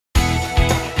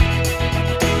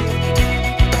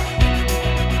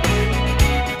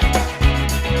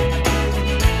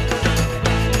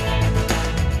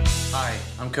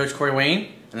Coach Corey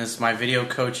Wayne, and this is my video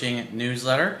coaching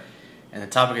newsletter. And the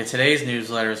topic of today's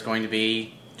newsletter is going to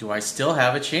be, do I still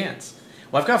have a chance?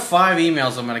 Well, I've got 5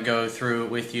 emails I'm going to go through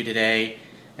with you today,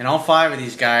 and all 5 of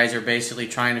these guys are basically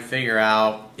trying to figure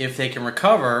out if they can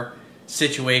recover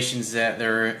situations that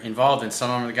they're involved in. Some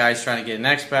of them are guys trying to get an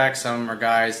ex back, some of them are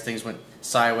guys, things went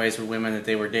sideways with women that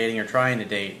they were dating or trying to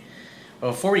date. But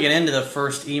before we get into the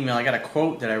first email, I got a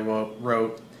quote that I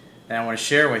wrote that I want to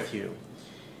share with you.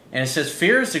 And it says,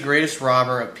 fear is the greatest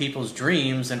robber of people's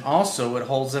dreams and also it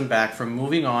holds them back from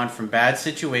moving on from bad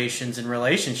situations and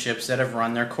relationships that have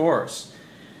run their course.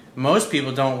 Most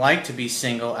people don't like to be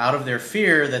single out of their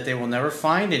fear that they will never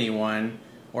find anyone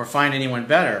or find anyone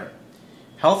better.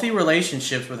 Healthy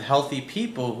relationships with healthy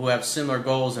people who have similar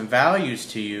goals and values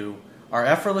to you are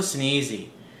effortless and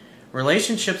easy.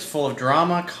 Relationships full of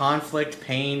drama, conflict,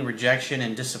 pain, rejection,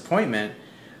 and disappointment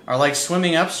are like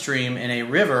swimming upstream in a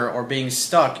river or being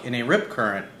stuck in a rip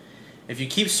current. If you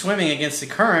keep swimming against the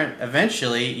current,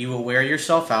 eventually you will wear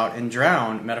yourself out and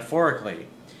drown, metaphorically.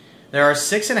 There are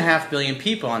 6.5 billion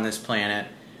people on this planet,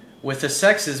 with the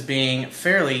sexes being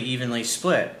fairly evenly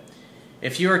split.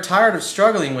 If you are tired of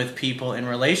struggling with people in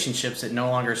relationships that no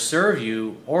longer serve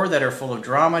you or that are full of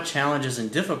drama, challenges,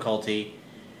 and difficulty,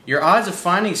 your odds of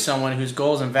finding someone whose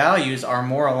goals and values are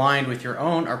more aligned with your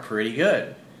own are pretty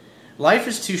good. Life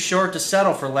is too short to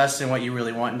settle for less than what you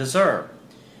really want and deserve.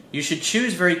 You should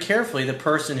choose very carefully the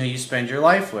person who you spend your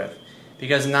life with,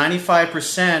 because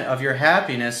 95% of your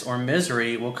happiness or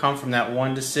misery will come from that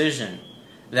one decision.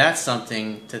 That's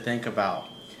something to think about.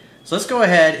 So let's go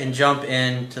ahead and jump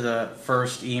into the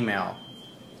first email.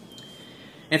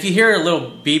 If you hear a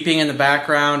little beeping in the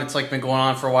background, it's like been going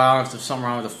on for a while. If there's something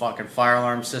wrong with the fucking fire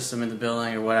alarm system in the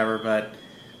building or whatever, but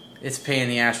it's a pain in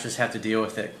the ass to just have to deal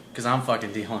with it, because I'm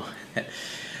fucking dealing with it.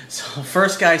 So the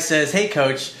first guy says, hey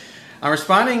coach, I'm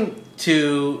responding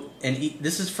to,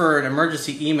 this is for an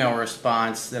emergency email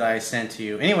response that I sent to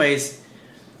you. Anyways,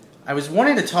 I was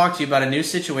wanting to talk to you about a new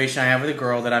situation I have with a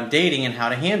girl that I'm dating and how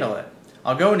to handle it.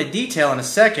 I'll go into detail in a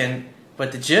second,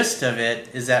 but the gist of it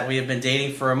is that we have been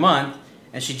dating for a month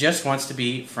and she just wants to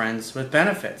be friends with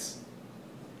benefits.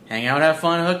 Hang out, have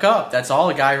fun, hook up. That's all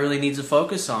a guy really needs to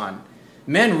focus on.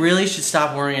 Men really should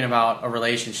stop worrying about a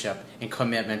relationship and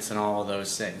commitments and all of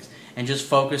those things and just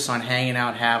focus on hanging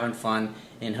out, having fun,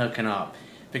 and hooking up.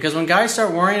 Because when guys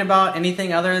start worrying about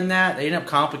anything other than that, they end up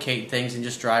complicating things and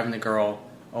just driving the girl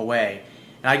away.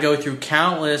 And I go through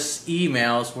countless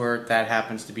emails where that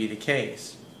happens to be the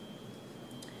case.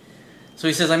 So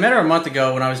he says, I met her a month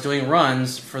ago when I was doing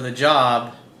runs for my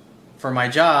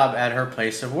job at her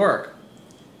place of work.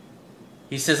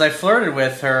 He says, I flirted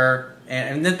with her,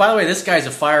 and then, by the way, this guy's a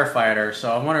firefighter,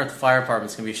 so I wonder if the fire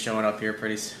department's going to be showing up here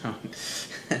pretty soon.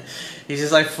 He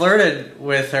says, I flirted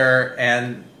with her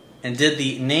and did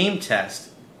the name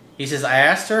test. He says, I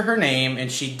asked her her name,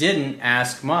 and she didn't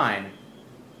ask mine.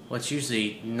 Well, it's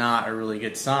usually not a really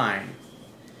good sign.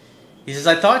 He says,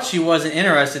 I thought she wasn't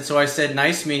interested, so I said,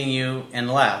 nice meeting you, and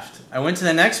left. I went to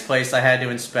the next place I had to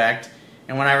inspect,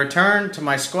 and when I returned to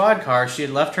my squad car, she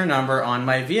had left her number on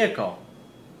my vehicle.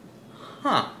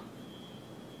 Huh.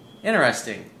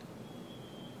 Interesting.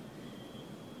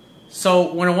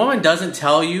 So when a woman doesn't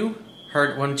tell you,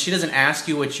 when she doesn't ask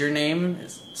you what your name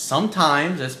is,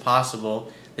 sometimes it's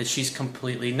possible that she's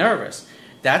completely nervous.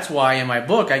 That's why in my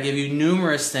book I give you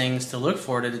numerous things to look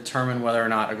for to determine whether or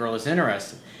not a girl is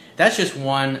interested. That's just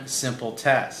one simple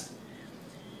test.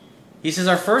 He says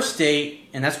our first date,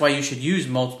 and that's why you should use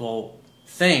multiple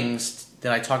things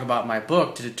that I talk about in my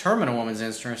book to determine a woman's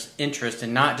interest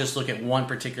and not just look at one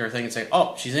particular thing and say,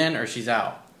 oh, she's in or she's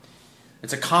out.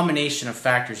 It's a combination of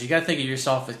factors. You got to think of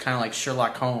yourself as kind of like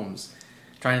Sherlock Holmes,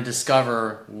 trying to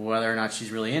discover whether or not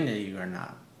she's really into you or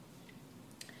not.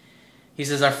 He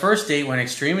says, our first date went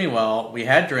extremely well. We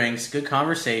had drinks, good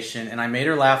conversation, and I made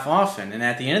her laugh often. And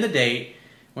at the end of the date,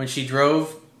 when she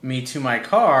drove me to my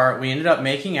car, we ended up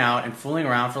making out and fooling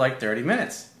around for like 30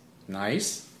 minutes.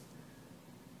 Nice.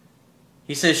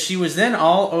 He says, she was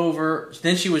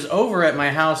she was over at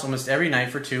my house almost every night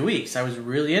for 2 weeks. I was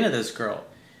really into this girl.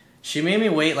 She made me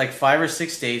wait like 5 or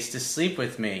 6 dates to sleep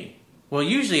with me. Well,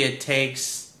 usually it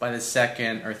takes by the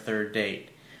 2nd or 3rd date.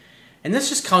 And this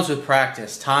just comes with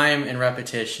practice, time and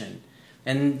repetition.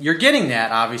 And you're getting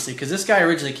that, obviously, because this guy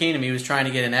originally came to me, he was trying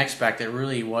to get an ex back that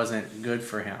really wasn't good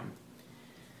for him.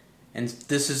 And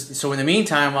so in the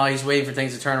meantime, while he's waiting for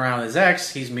things to turn around with his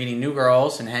ex, he's meeting new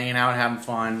girls and hanging out, having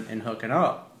fun, and hooking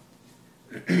up.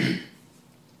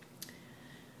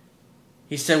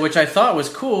 He said, which I thought was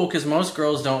cool because most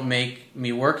girls don't make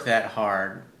me work that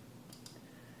hard.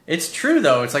 It's true,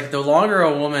 though. It's like the longer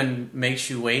a woman makes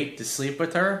you wait to sleep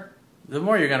with her, the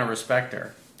more you're going to respect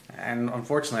her. And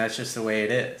unfortunately, that's just the way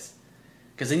it is.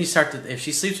 Because then you start to, if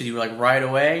she sleeps with you like right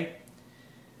away,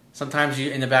 sometimes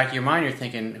you, in the back of your mind, you're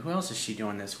thinking, who else is she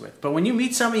doing this with? But when you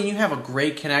meet somebody and you have a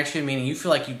great connection, meaning you feel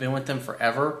like you've been with them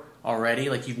forever already,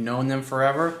 like you've known them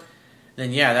forever,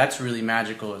 then yeah, that's really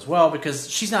magical as well, because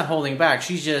she's not holding back.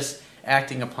 She's just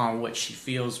acting upon what she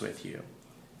feels with you.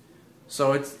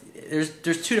 So there's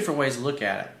two different ways to look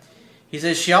at it. He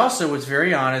says she also was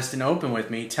very honest and open with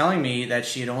me, telling me that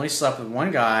she had only slept with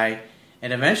one guy,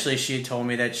 and eventually she had told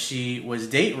me that she was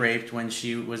date raped when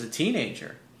she was a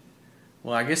teenager.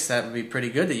 Well, I guess that would be pretty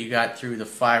good that you got through the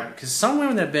 5, because some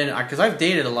women have been, because I've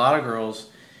dated a lot of girls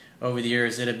over the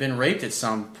years that have been raped at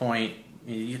some point.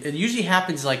 It usually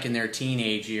happens like in their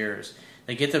teenage years.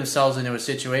 They get themselves into a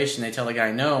situation, they tell the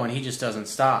guy no, and he just doesn't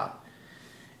stop.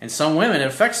 And some women, it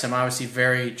affects them obviously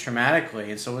very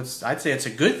traumatically. And so I'd say it's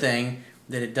a good thing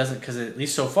that it doesn't, because at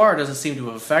least so far it doesn't seem to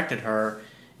have affected her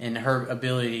in her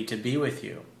ability to be with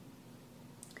you.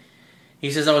 He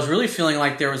says, I was really feeling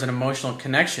like there was an emotional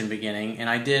connection beginning, and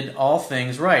I did all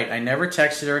things right. I never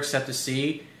texted her except to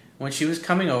see when she was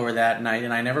coming over that night,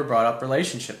 and I never brought up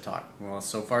relationship talk. Well,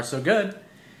 so far so good.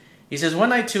 He says, one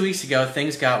night 2 weeks ago,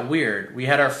 things got weird. We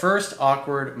had our first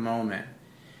awkward moment.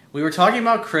 We were talking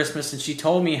about Christmas, and she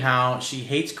told me how she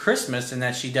hates Christmas and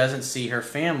that she doesn't see her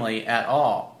family at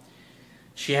all.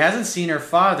 She hasn't seen her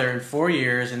father in 4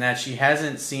 years, and that she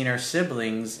hasn't seen her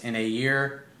siblings in a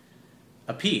year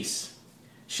apiece.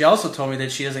 She also told me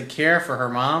that she doesn't care for her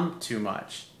mom too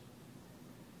much.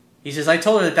 He says, I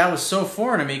told her that that was so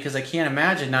foreign to me because I can't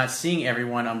imagine not seeing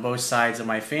everyone on both sides of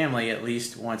my family at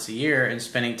least once a year and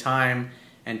spending time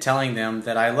and telling them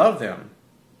that I love them.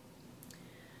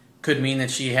 Could mean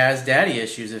that she has daddy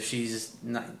issues if she's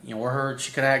not, or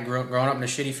she could have grown up in a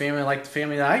shitty family like the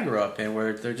family that I grew up in,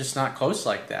 where they're just not close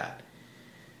like that.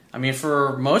 I mean,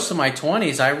 for most of my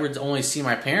 20s, I would only see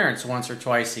my parents once or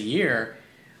twice a year,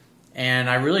 and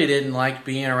I really didn't like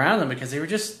being around them because they're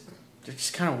just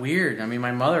kind of weird. I mean,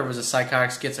 my mother was a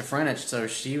psychotic schizophrenic, so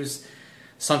she was,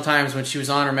 sometimes when she was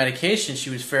on her medication,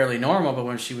 she was fairly normal, but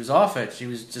when she was off it, she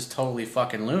was just totally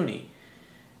fucking loony.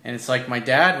 And it's like my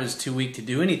dad was too weak to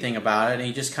do anything about it, and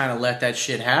he just kind of let that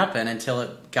shit happen until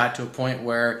it got to a point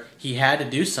where he had to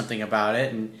do something about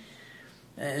it. And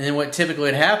then what typically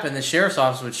would happen, the sheriff's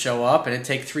office would show up, and it'd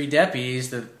take 3 deputies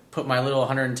to put my little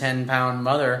 110-pound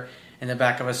mother in the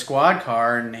back of a squad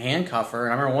car and handcuff her.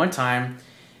 And I remember one time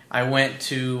I went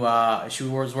to, she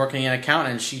was working in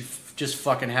accounting, and she just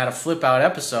fucking had a flip-out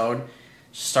episode.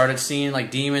 She started seeing like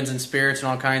demons and spirits and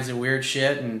all kinds of weird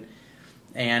shit,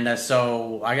 and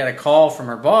so I got a call from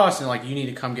her boss, and like, you need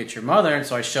to come get your mother. And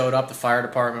so I showed up. The fire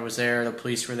department was there. The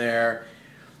police were there.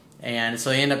 And so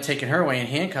they ended up taking her away in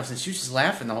handcuffs, and she was just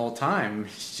laughing the whole time.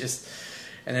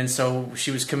 And then so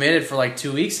she was committed for like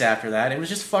 2 weeks after that. It was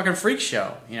just a fucking freak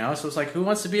show, So it's like, who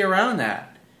wants to be around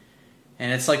that?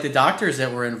 And it's like the doctors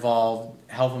that were involved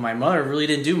helping my mother really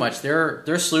didn't do much.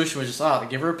 Their solution was just,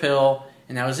 give her a pill,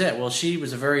 and that was it. Well, she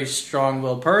was a very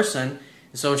strong-willed person.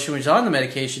 And so she was on the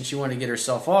medication, she wanted to get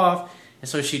herself off, and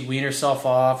so she'd wean herself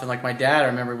off. And like my dad, I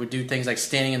remember, would do things like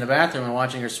standing in the bathroom and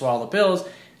watching her swallow the pills.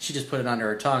 She'd just put it under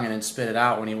her tongue and then spit it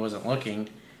out when he wasn't looking.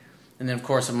 And then, of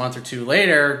course, a month or 2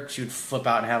 later, she would flip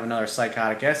out and have another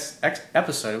psychotic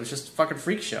episode. It was just a fucking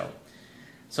freak show.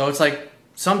 So it's like,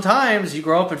 sometimes you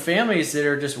grow up in families that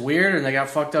are just weird and they got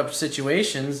fucked up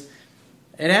situations.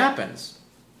 It happens.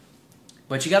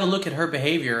 But you got to look at her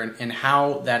behavior and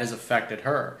how that has affected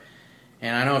her.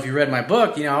 And I know if you read my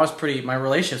book, my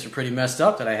relationships were pretty messed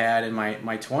up that I had in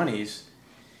my 20s.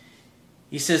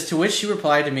 He says, to which she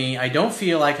replied to me, I don't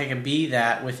feel like I can be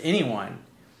that with anyone.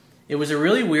 It was a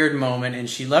really weird moment, and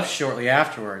she left shortly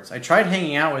afterwards. I tried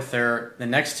hanging out with her the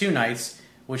next 2 nights,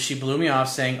 which she blew me off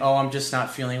saying, I'm just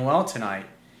not feeling well tonight.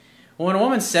 Well, when a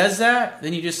woman says that,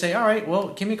 then you just say, all right, well,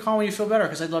 give me a call when you feel better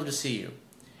because I'd love to see you.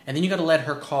 And then you got to let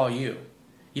her call you.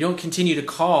 You don't continue to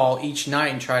call each night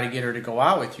and try to get her to go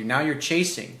out with you. Now you're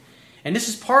chasing. And this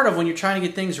is part of when you're trying to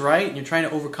get things right and you're trying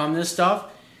to overcome this stuff.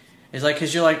 It's like,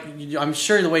 because you're like, I'm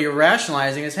sure the way you're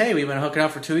rationalizing is, hey, we've been hooking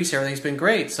up for 2 weeks, everything's been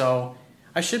great, so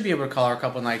I should be able to call her a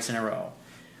couple nights in a row.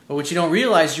 But what you don't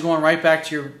realize is you're going right back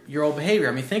to your old behavior.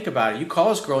 I mean, think about it. You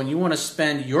call this girl and you want to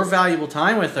spend your valuable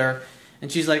time with her,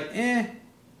 and she's like, Then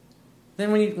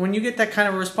when you get that kind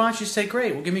of a response, you say,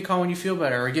 great, well, give me a call when you feel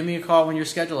better, or give me a call when your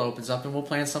schedule opens up and we'll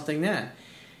plan something then.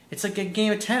 It's like a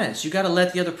game of tennis. You got to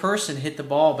let the other person hit the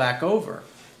ball back over.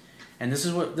 And this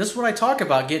is what I talk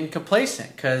about, getting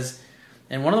complacent.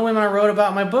 And one of the women I wrote about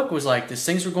in my book was like this,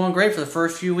 things were going great for the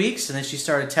first few weeks, and then she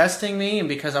started testing me, and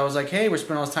because I was like, hey, we're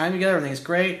spending all this time together, everything's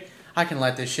great, I can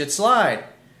let this shit slide.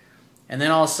 And then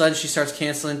all of a sudden she starts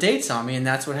canceling dates on me, and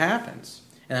that's what happens.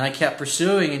 And then I kept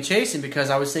pursuing and chasing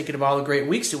because I was thinking of all the great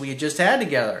weeks that we had just had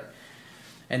together.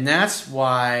 And that's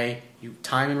why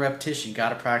time and repetition, you got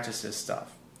to practice this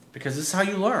stuff. Because this is how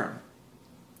you learn.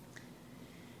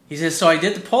 He says, so I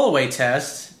did the pull-away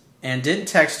test and didn't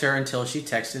text her until she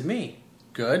texted me.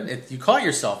 Good. You caught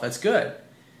yourself. That's good.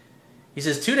 He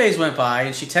says, 2 days went by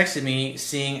and she texted me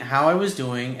seeing how I was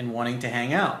doing and wanting to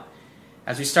hang out.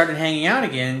 As we started hanging out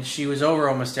again, she was over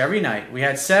almost every night. We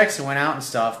had sex and went out and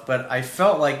stuff, but I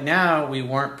felt like now we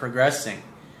weren't progressing.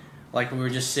 Like we were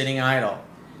just sitting idle.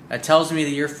 That tells me that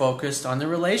you're focused on the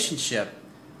relationship.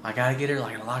 I gotta get her,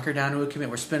 I gotta lock her down to a commitment.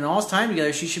 We're spending all this time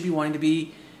together. She should be wanting to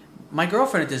be my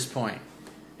girlfriend at this point.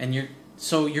 And you're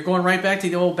going right back to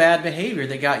the old bad behavior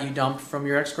that got you dumped from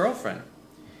your ex-girlfriend.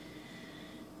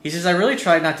 He says, I really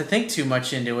tried not to think too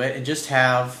much into it and just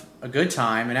have a good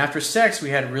time. And after sex,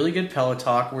 we had really good pillow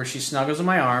talk where she snuggles in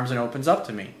my arms and opens up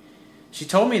to me. She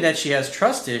told me that she has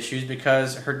trust issues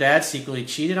because her dad secretly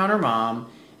cheated on her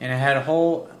mom and he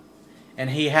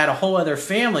had a whole other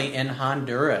family in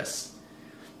Honduras.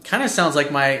 Kind of sounds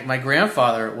like my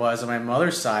grandfather was on my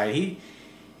mother's side.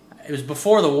 It was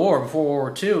before the war, before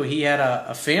World War II. He had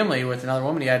a family with another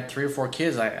woman. He had 3 or 4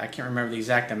 kids. I can't remember the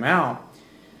exact amount.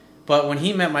 But when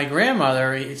he met my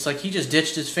grandmother, it's like he just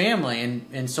ditched his family.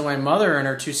 And so my mother and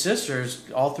her 2 sisters,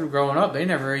 all through growing up, they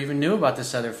never even knew about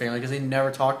this other family because they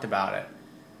never talked about it.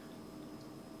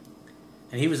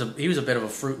 And he was a bit of a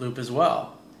Fruit Loop as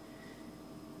well.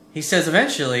 He says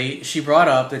eventually she brought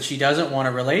up that she doesn't want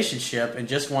a relationship and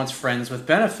just wants friends with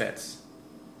benefits.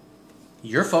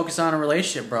 You're focused on a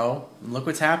relationship, bro. And look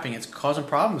what's happening. It's causing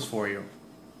problems for you.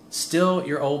 Still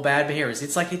your old bad behaviors.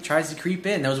 It's like it tries to creep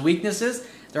in. Those weaknesses,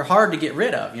 they're hard to get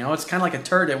rid of. You know, it's kind of like a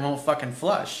turd that won't fucking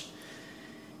flush.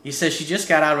 He says she just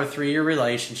got out of a 3-year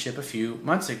relationship a few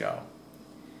months ago.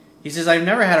 He says, I've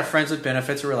never had a friends with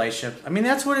benefits relationship. I mean,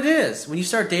 that's what it is. When you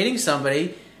start dating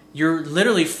somebody, you're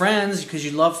literally friends because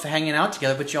you love hanging out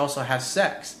together, but you also have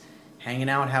sex. Hanging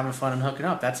out, having fun, and hooking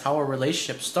up. That's how a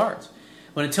relationship starts.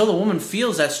 But until the woman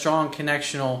feels that strong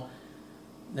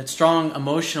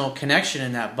emotional connection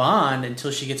in that bond,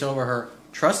 until she gets over her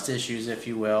trust issues, if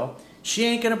you will, she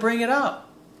ain't going to bring it up.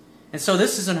 And so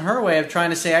this isn't her way of trying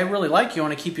to say, I really like you, I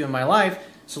want to keep you in my life,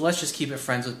 so let's just keep it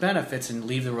friends with benefits and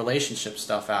leave the relationship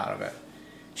stuff out of it.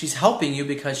 She's helping you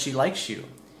because she likes you.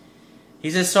 He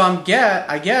says, so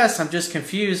I guess I'm just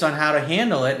confused on how to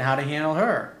handle it and how to handle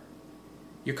her.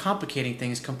 You're complicating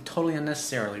things totally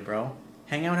unnecessarily, bro.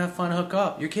 Hang out, have fun, hook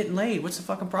up. You're getting laid. What's the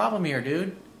fucking problem here,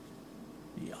 dude?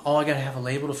 Oh, I gotta have a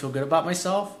label to feel good about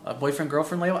myself? A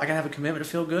boyfriend-girlfriend label? I gotta have a commitment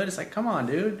to feel good? It's like, come on,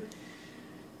 dude.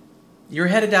 You're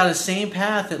headed down the same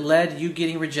path that led you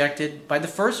getting rejected by the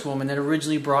first woman that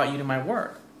originally brought you to my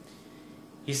work.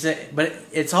 He said, but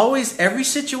it's always, every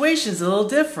situation's a little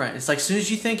different. It's like as soon as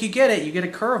you think you get it, you get a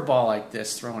curveball like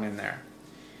this thrown in there.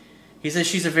 He says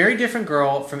she's a very different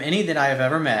girl from any that I have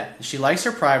ever met. She likes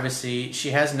her privacy.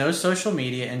 She has no social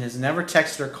media and has never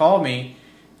texted or called me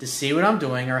to see what I'm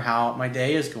doing or how my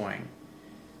day is going.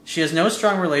 She has no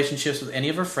strong relationships with any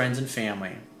of her friends and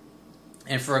family.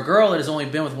 And for a girl that has only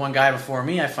been with one guy before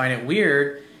me, I find it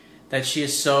weird that she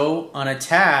is so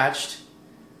unattached.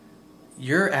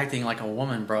 You're acting like a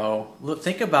woman, bro. Look,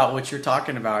 think about what you're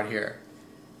talking about here.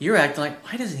 You're acting like,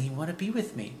 why doesn't he want to be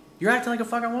with me? You're acting like a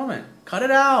fucking woman. Cut it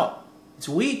out. It's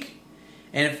weak.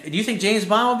 And do you think James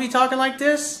Bond would be talking like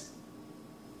this?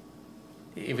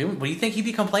 Would you think he'd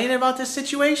be complaining about this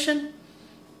situation?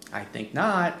 I think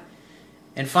not.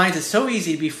 And finds it so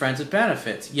easy to be friends with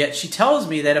benefits. Yet she tells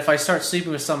me that if I start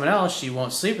sleeping with someone else, she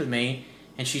won't sleep with me.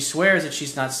 And she swears that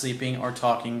she's not sleeping or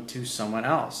talking to someone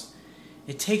else.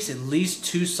 It takes at least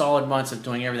 2 solid months of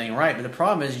doing everything right. But the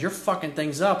problem is you're fucking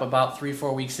things up about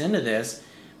 3-4 weeks into this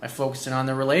by focusing on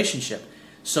the relationship.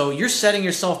 So you're setting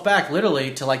yourself back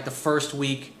literally to like the first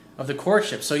week of the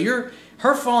courtship. So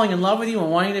her falling in love with you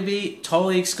and wanting to be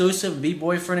totally exclusive and be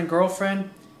boyfriend and girlfriend,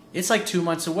 it's like 2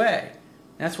 months away.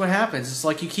 And that's what happens. It's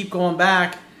like you keep going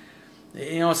back.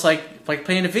 You know, it's like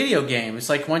playing a video game. It's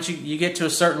like once you get to a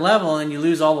certain level and you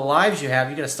lose all the lives you have,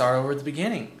 you got to start over at the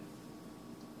beginning.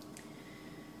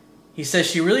 He says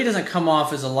she really doesn't come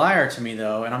off as a liar to me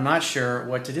though, and I'm not sure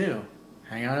what to do.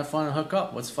 Hang out, have fun, and hook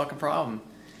up. What's the fucking problem?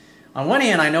 On one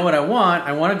hand, I know what I want.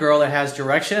 I want a girl that has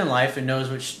direction in life and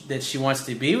knows that she wants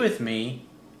to be with me.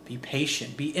 Be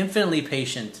patient. Be infinitely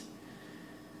patient.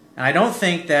 And I don't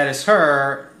think that is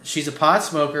her. She's a pot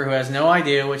smoker who has no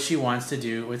idea what she wants to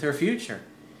do with her future.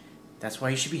 That's why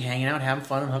you should be hanging out, having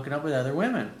fun, and hooking up with other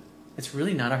women. It's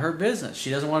really none of her business. She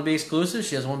doesn't want to be exclusive.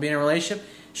 She doesn't want to be in a relationship.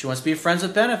 She wants to be friends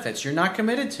with benefits. You're not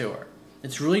committed to her.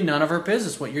 It's really none of her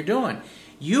business what you're doing.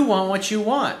 You want what you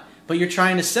want, but you're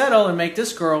trying to settle and make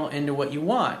this girl into what you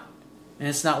want. And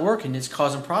it's not working. It's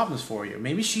causing problems for you.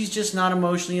 Maybe she's just not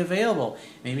emotionally available.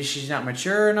 Maybe she's not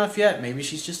mature enough yet. Maybe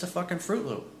she's just a fucking Fruit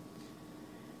Loop.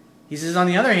 He says, on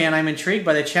the other hand, I'm intrigued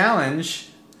by the challenge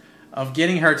of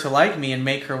getting her to like me and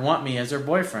make her want me as her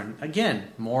boyfriend.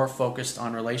 Again, more focused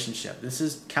on relationship. This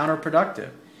is counterproductive.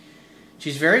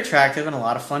 She's very attractive and a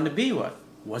lot of fun to be with.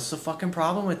 What's the fucking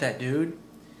problem with that, dude?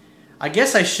 I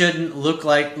guess I shouldn't look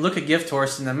a gift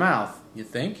horse in the mouth, you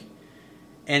think?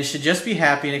 And should just be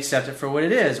happy and accept it for what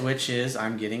it is, which is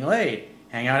I'm getting laid.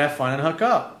 Hang out, have fun, and hook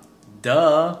up.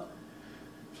 Duh.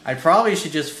 I probably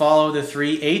should just follow the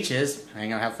 3 H's.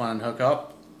 Hang out, have fun, and hook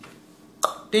up.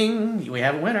 Ding, we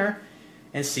have a winner.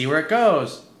 And see where it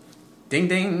goes. Ding,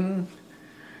 ding.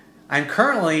 I'm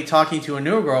currently talking to a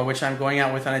new girl, which I'm going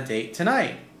out with on a date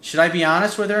tonight. Should I be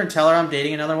honest with her and tell her I'm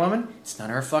dating another woman? It's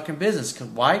none of her fucking business.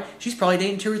 Why? She's probably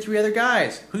dating 2 or 3 other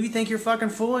guys. Who do you think you're fucking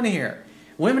fooling here?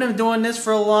 Women have been doing this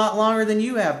for a lot longer than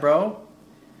you have, bro.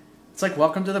 It's like,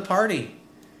 welcome to the party.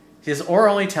 He says, or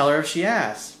only tell her if she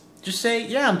asks. Just say,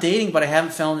 yeah, I'm dating, but I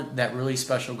haven't found that really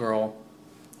special girl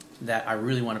that I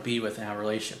really want to be with and have a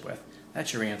relationship with.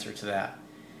 That's your answer to that.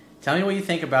 Tell me what you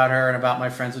think about her and about my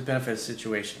friends with benefits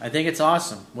situation. I think it's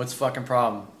awesome. What's the fucking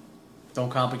problem?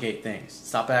 Don't complicate things.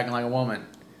 Stop acting like a woman.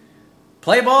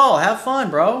 Play ball. Have fun,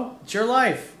 bro. It's your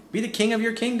life. Be the king of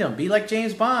your kingdom. Be like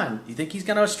James Bond. You think he's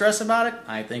going to stress about it?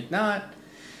 I think not.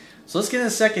 So let's get in the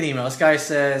second email. This guy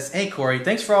says, hey, Corey,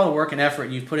 thanks for all the work and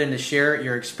effort you've put in to share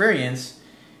your experience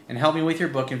and help me with your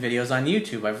book and videos on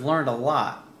YouTube. I've learned a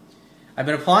lot. I've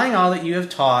been applying all that you have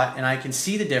taught, and I can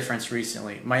see the difference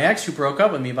recently. My ex, who broke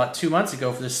up with me about 2 months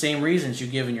ago for the same reasons you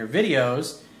give in your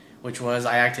videos, which was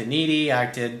I acted needy,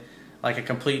 acted like a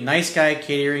complete nice guy,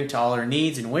 catering to all her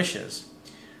needs and wishes.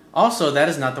 Also, that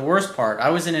is not the worst part. I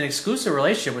was in an exclusive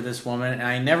relationship with this woman, and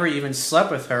I never even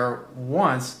slept with her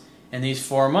once in these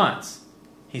 4 months.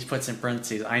 He puts in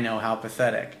parentheses, I know, how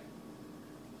pathetic.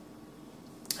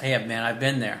 Hey, man, I've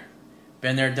been there.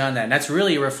 Been there, done that. And that's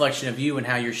really a reflection of you and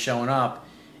how you're showing up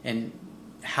and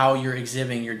how you're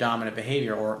exhibiting your dominant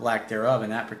behavior or lack thereof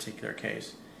in that particular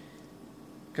case.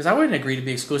 Because I wouldn't agree to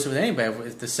be exclusive with anybody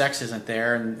if the sex isn't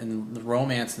there and the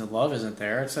romance and the love isn't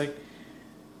there. It's like,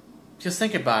 just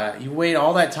think about it. You wait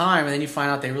all that time and then you find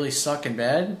out they really suck in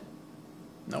bed?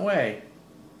 No way.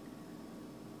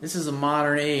 This is a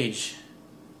modern age.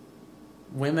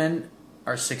 Women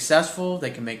are successful.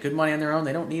 They can make good money on their own.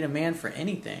 They don't need a man for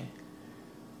anything.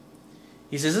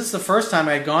 He says, this is the first time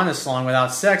I had gone this long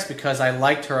without sex because I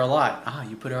liked her a lot. Ah,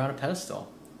 you put her on a pedestal.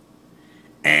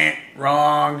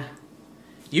 Wrong.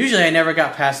 Usually I never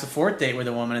got past the 4th date with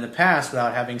a woman in the past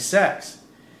without having sex.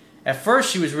 At first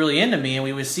she was really into me and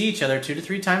we would see each other 2 to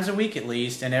 3 times a week at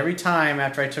least, and every time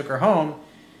after I took her home,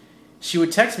 she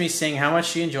would text me saying how much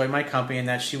she enjoyed my company and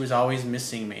that she was always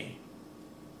missing me.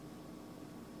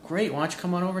 Great, why don't you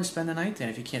come on over and spend the night then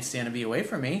if you can't stand to be away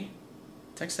from me?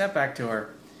 Text that back to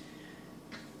her.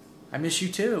 I miss you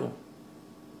too.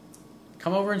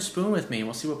 Come over and spoon with me and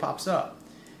we'll see what pops up.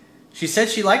 She said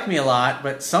she liked me a lot,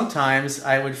 but sometimes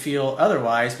I would feel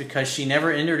otherwise because she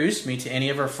never introduced me to any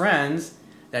of her friends.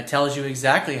 That tells you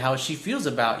exactly how she feels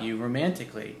about you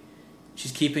romantically.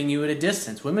 She's keeping you at a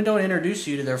distance. Women don't introduce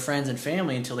you to their friends and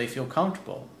family until they feel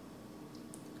comfortable.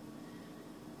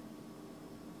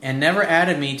 And never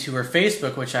added me to her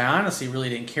Facebook, which I honestly really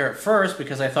didn't care at first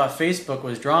because I thought Facebook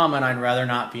was drama and I'd rather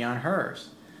not be on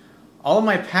hers. All of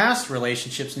my past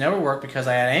relationships never worked because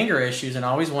I had anger issues and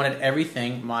always wanted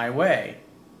everything my way.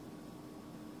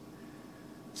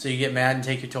 So you get mad and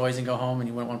take your toys and go home and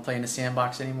you wouldn't want to play in the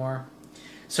sandbox anymore?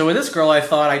 So with this girl, I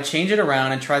thought I'd change it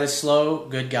around and try the slow,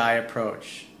 good guy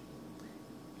approach.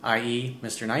 I.e.,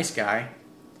 Mr. Nice Guy,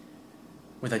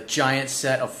 with a giant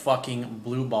set of fucking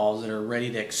blue balls that are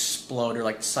ready to explode. They're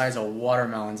like the size of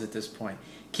watermelons at this point.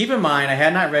 Keep in mind, I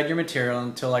had not read your material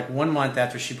until like 1 month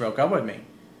after she broke up with me.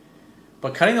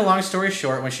 But cutting the long story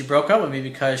short, when she broke up with me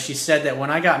because she said that when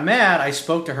I got mad, I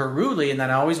spoke to her rudely and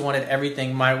that I always wanted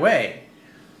everything my way.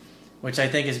 Which I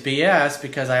think is BS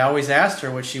because I always asked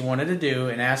her what she wanted to do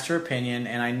and asked her opinion,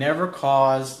 and I never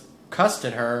cussed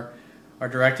at her or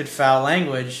directed foul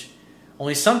language.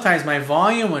 Only sometimes my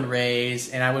volume would raise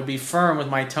and I would be firm with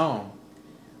my tone.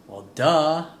 Well,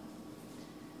 duh.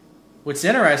 What's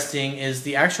interesting is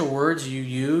the actual words you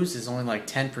use is only like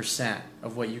 10%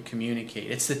 of what you communicate.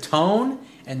 It's the tone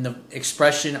and the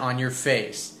expression on your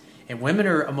face. And women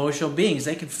are emotional beings.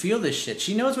 They can feel this shit.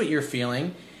 She knows what you're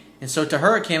feeling. And so to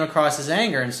her it came across as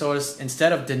anger. And so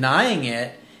instead of denying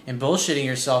it and bullshitting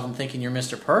yourself and thinking you're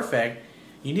Mr. Perfect,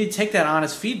 You need to take that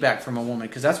honest feedback from a woman,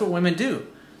 because that's what women do.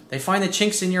 They find the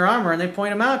chinks in your armor and they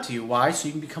point them out to you. Why? So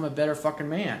you can become a better fucking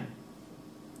man.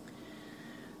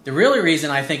 The real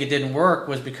reason I think it didn't work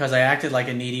was because I acted like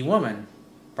a needy woman.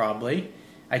 Probably.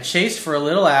 I chased for a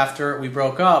little after we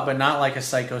broke up, but not like a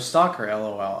psycho stalker,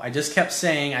 LOL. I just kept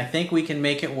saying, I think we can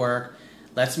make it work.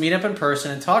 Let's meet up in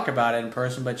person and talk about it in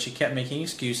person, but she kept making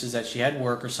excuses that she had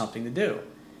work or something to do.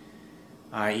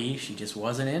 I.e., she just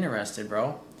wasn't interested,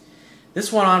 bro.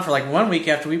 This went on for like 1 week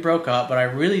after we broke up, but I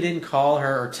really didn't call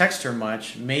her or text her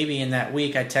much. Maybe in that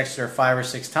week I texted her 5 or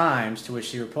 6 times, to which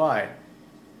she replied.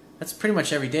 That's pretty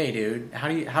much every day, dude.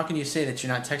 How can you say that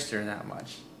you're not texting her that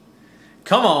much?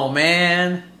 Come on,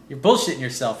 man. You're bullshitting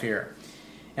yourself here.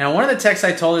 And on one of the texts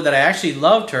I told her that I actually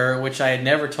loved her, which I had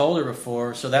never told her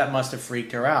before, so that must have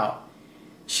freaked her out.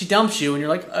 She dumps you and you're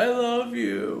like, I love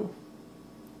you.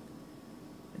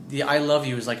 The I love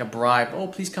you is like a bribe. Oh,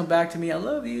 please come back to me. I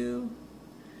love you.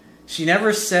 She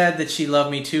never said that she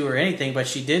loved me too or anything, but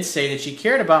she did say that she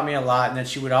cared about me a lot and that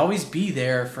she would always be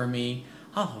there for me.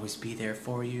 I'll always be there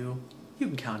for you. You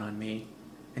can count on me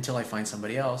until I find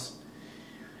somebody else.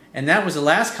 And that was the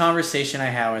last conversation I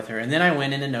had with her. And then I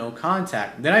went into no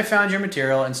contact. Then I found your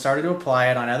material and started to apply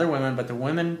it on other women, but the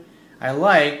women I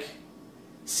like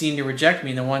seem to reject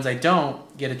me, and the ones I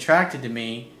don't get attracted to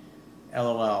me.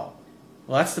 LOL.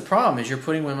 Well, that's the problem, is you're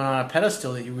putting women on a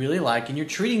pedestal that you really like, and you're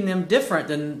treating them different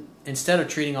than instead of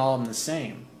treating all of them the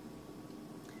same.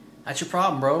 That's your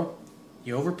problem, bro.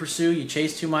 You over pursue, you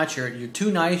chase too much, you're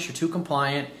too nice, you're too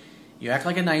compliant, you act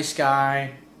like a nice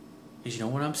guy, because you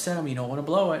don't want to upset them, you don't want to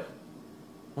blow it.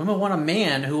 Women want a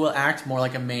man who will act more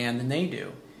like a man than they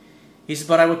do. He says,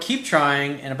 but I will keep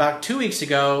trying, and about 2 weeks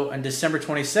ago, on December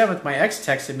 27th, my ex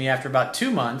texted me after about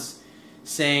 2 months,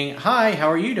 saying, hi,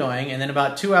 how are you doing? And then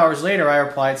about 2 hours later, I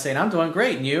replied saying, I'm doing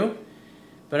great, and you?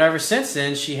 But ever since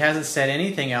then, she hasn't said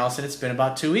anything else, and it's been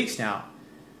about 2 weeks now.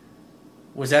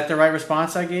 Was that the right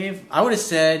response I gave? I would have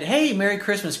said, hey, Merry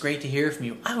Christmas, great to hear from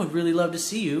you. I would really love to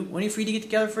see you. When are you free to get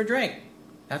together for a drink?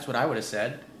 That's what I would have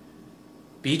said.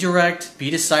 Be direct, be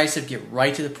decisive, get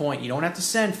right to the point. You don't have to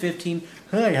send 15,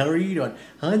 hi, how are you doing?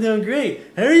 I'm doing great.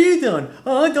 How are you doing?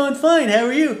 Oh, I'm doing fine. How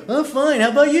are you? I'm fine. How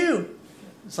about you?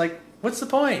 It's like, what's the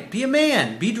point? Be a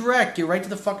man. Be direct. Get right to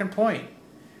the fucking point.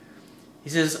 He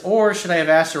says, or should I have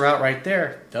asked her out right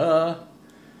there? Duh.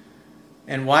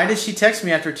 And why did she text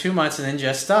me after 2 months and then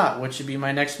just stop? What should be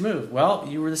my next move? Well,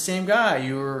 you were the same guy.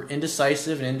 You were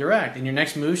indecisive and indirect. And your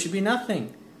next move should be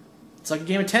nothing. It's like a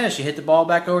game of tennis. You hit the ball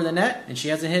back over the net and she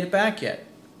hasn't hit it back yet.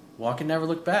 Walk and never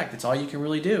look back. That's all you can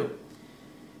really do.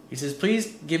 He says,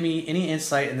 please give me any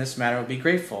insight in this matter. I would be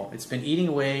grateful. It's been eating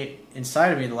away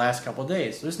inside of me the last couple of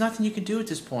days. There's nothing you can do at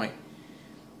this point.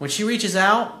 When she reaches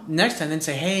out, next time, then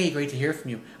say, hey, great to hear from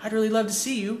you. I'd really love to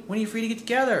see you. When are you free to get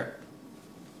together?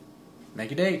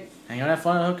 Make a date. Hang out, have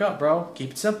fun, and hook up, bro.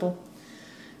 Keep it simple.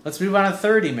 Let's move on to the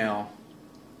third email.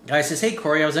 Guy says, hey,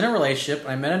 Corey, I was in a relationship,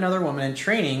 and I met another woman in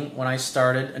training when I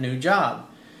started a new job.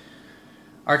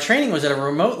 Our training was at a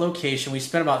remote location. We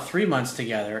spent about 3 months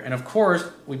together, and of course,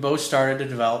 we both started to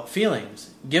develop feelings.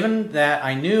 Given that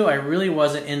I knew I really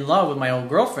wasn't in love with my old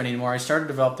girlfriend anymore, I started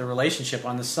to develop the relationship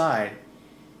on the side.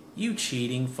 You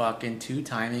cheating, fucking,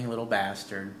 two-timing little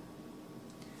bastard.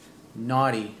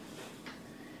 Naughty.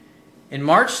 In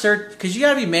March 3rd, because you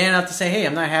gotta be man enough to say, hey,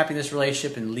 I'm not happy in this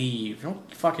relationship and leave.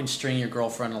 Don't fucking string your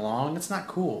girlfriend along. That's not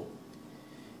cool.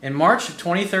 In March of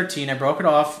 2013, I broke it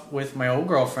off with my old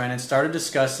girlfriend and started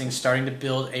discussing starting to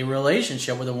build a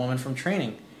relationship with a woman from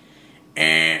training.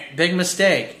 Big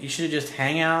mistake. You should have just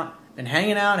been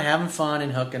hanging out, having fun,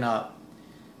 and hooking up.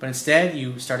 But instead,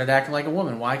 you started acting like a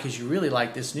woman. Why? Because you really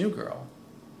liked this new girl.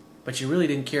 But you really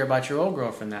didn't care about your old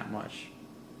girlfriend that much.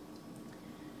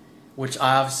 Which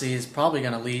obviously is probably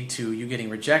going to lead to you getting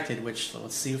rejected, which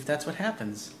let's see if that's what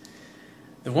happens.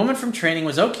 The woman from training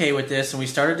was okay with this, and we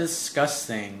started to discuss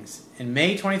things. In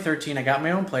May 2013, I got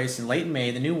my own place, and late in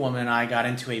May, the new woman and I got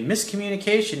into a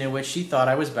miscommunication in which she thought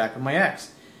I was back with my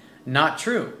ex. Not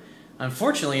true.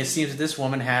 Unfortunately, it seems that this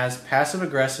woman has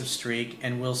passive-aggressive streak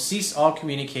and will cease all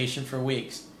communication for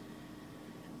weeks.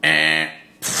 Eject,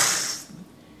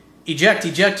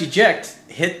 eject, eject.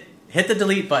 Hit the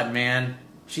delete button, man.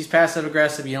 She's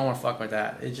passive-aggressive. You don't want to fuck with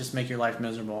that. It just make your life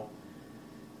miserable.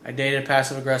 I dated a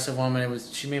passive-aggressive woman.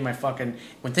 She made my fucking...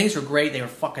 When things were great, they were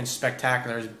fucking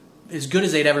spectacular. As good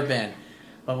as they'd ever been.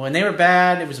 But when they were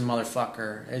bad, it was a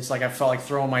motherfucker. It's like I felt like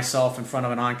throwing myself in front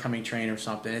of an oncoming train or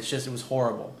something. It was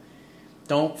horrible.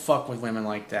 Don't fuck with women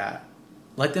like that.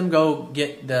 Let them go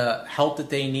get the help that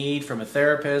they need from a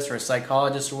therapist or a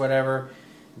psychologist or whatever.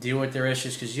 Deal with their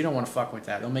issues, because you don't want to fuck with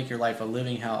that. It'll make your life a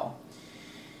living hell.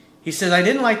 He says, I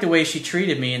didn't like the way she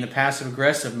treated me in the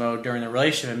passive-aggressive mode during the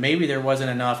relationship, and maybe there wasn't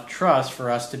enough trust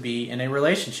for us to be in a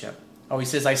relationship. Oh, he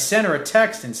says, I sent her a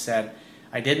text and said,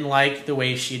 I didn't like the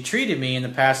way she treated me in the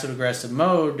passive-aggressive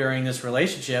mode during this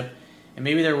relationship, and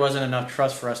maybe there wasn't enough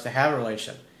trust for us to have a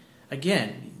relationship.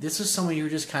 Again, this is someone you're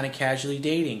just kind of casually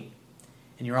dating.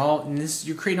 And you're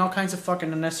creating all kinds of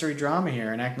fucking unnecessary drama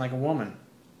here and acting like a woman.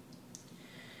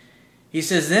 He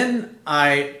says, then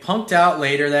I punked out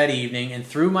later that evening and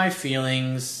threw my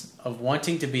feelings of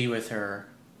wanting to be with her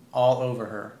all over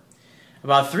her.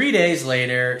 About 3 days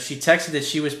later, she texted that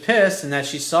she was pissed and that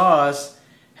she saw us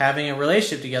having a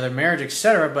relationship together, marriage,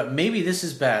 etc., but maybe this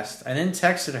is best. I then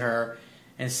texted her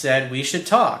and said, we should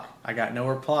talk. I got no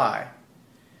reply.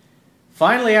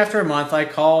 Finally, after a month, I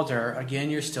called her. Again,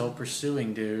 you're still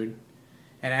pursuing, dude.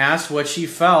 And asked what she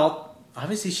felt.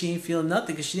 Obviously, she ain't feeling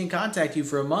nothing because she didn't contact you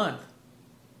for a month.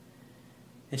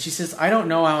 And she says, I don't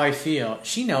know how I feel.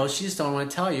 She knows, she just don't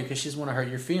want to tell you because she doesn't want to hurt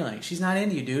your feelings. She's not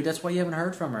into you, dude. That's why you haven't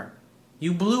heard from her.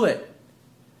 You blew it.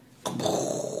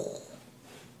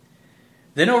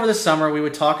 Then over the summer, we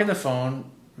would talk on the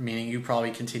phone, meaning you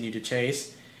probably continued to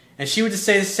chase, and she would just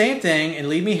say the same thing and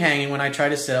leave me hanging when I tried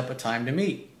to set up a time to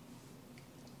meet.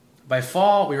 By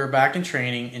fall, we were back in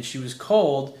training, and she was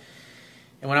cold,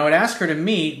 and when I would ask her to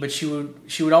meet, but she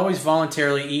would always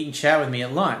voluntarily eat and chat with me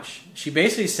at lunch. She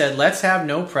basically said, let's have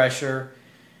no pressure,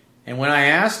 and when I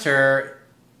asked her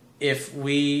if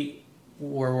we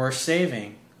were worth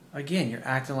saving, again, you're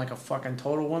acting like a fucking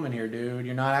total woman here, dude.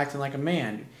 You're not acting like a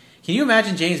man. Can you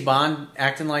imagine James Bond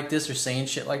acting like this or saying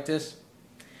shit like this?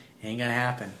 It ain't gonna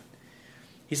happen.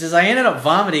 He says, I ended up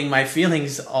vomiting my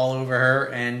feelings all over her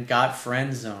and got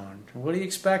friend zoned. What do you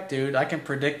expect, dude? I can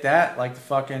predict that like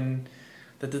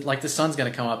like the sun's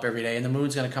gonna come up every day and the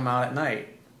moon's gonna come out at night.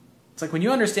 It's like when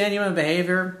you understand human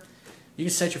behavior, you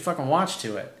can set your fucking watch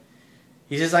to it.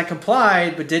 He says, I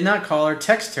complied, but did not call or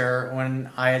text her when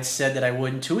I had said that I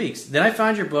would in 2 weeks. Then I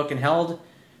found your book and held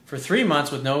for 3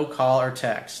 months with no call or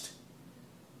text.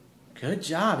 Good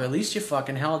job. At least you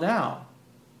fucking held out.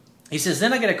 He says,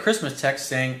 then I get a Christmas text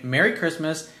saying, Merry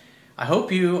Christmas. I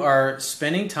hope you are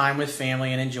spending time with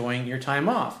family and enjoying your time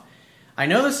off. I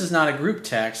know this is not a group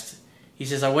text. He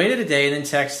says, I waited a day and then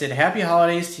texted, Happy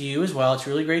Holidays to you as well. It's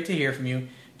really great to hear from you.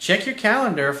 Check your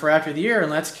calendar for after the year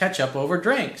and let's catch up over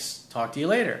drinks. Talk to you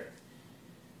later.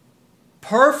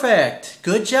 Perfect.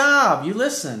 Good job. You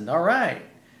listened. All right.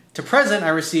 To present, I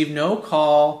received no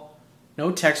call,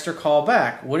 no text or call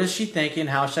back. What is she thinking?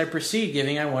 How should I proceed,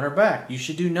 giving I want her back? You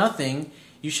should do nothing.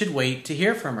 You should wait to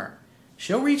hear from her.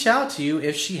 She'll reach out to you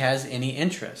if she has any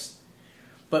interest.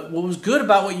 But what was good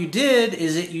about what you did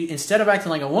is that you, instead of acting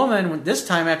like a woman, this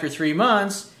time after 3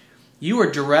 months, you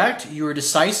were direct, you were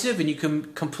decisive, and you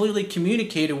completely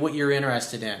communicated what you're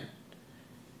interested in.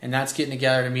 And that's getting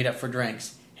together to meet up for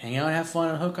drinks. Hang out, have fun,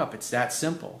 and hook up. It's that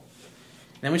simple.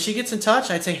 And then when she gets in touch,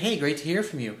 I'd say, hey, great to hear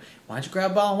from you. Why don't you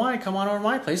grab a bottle of wine, come on over to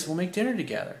my place, we'll make dinner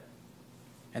together.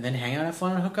 And then hang out, have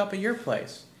fun, and hook up at your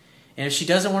place. And if she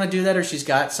doesn't want to do that, or she's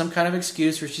got some kind of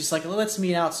excuse where she's like, well, let's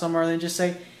meet out somewhere, then just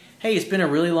say, hey, it's been a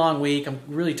really long week, I'm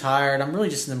really tired, I'm really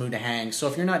just in the mood to hang. So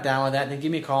if you're not down with that, then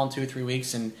give me a call in 2 or 3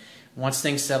 weeks, and once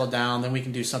things settle down, then we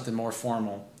can do something more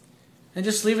formal. And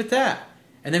just leave it at that.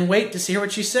 And then wait to see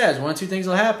what she says. 1 or 2 things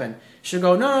will happen. She'll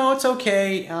go, no, it's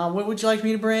okay. What would you like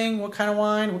me to bring? What kind of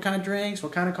wine? What kind of drinks?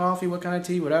 What kind of coffee? What kind of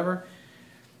tea? Whatever.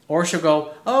 Or she'll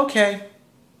go, oh, okay.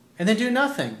 And then do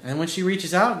nothing. And when she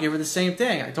reaches out, give her the same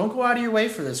thing. Don't go out of your way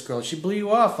for this girl. She blew you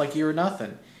off like you were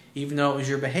nothing. Even though it was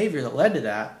your behavior that led to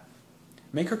that.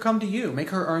 Make her come to you.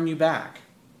 Make her earn you back.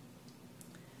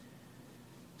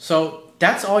 So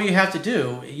that's all you have to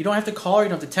do. You don't have to call her. You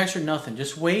don't have to text her. Nothing.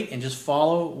 Just wait and just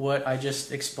follow what I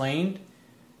just explained.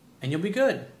 And you'll be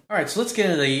good. All right, so let's get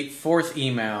into the 4th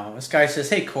email. This guy says,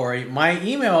 hey, Corey, my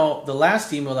email, the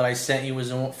last email that I sent you was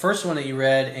the first one that you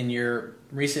read in your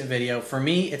recent video. For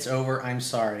me, it's over. I'm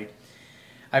sorry.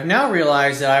 I've now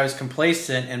realized that I was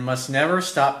complacent and must never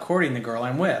stop courting the girl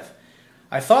I'm with.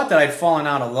 I thought that I'd fallen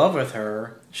out of love with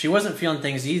her. She wasn't feeling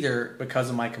things either because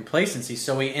of my complacency,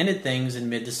 so we ended things in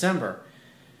mid-December.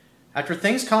 After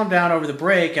things calmed down over the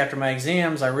break, after my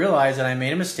exams, I realized that I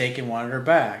made a mistake and wanted her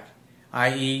back.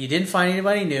 I.e., you didn't find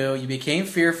anybody new, you became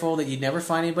fearful that you'd never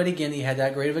find anybody again that you had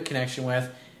that great of a connection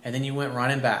with, and then you went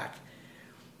running back.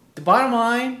 The bottom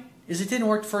line is it didn't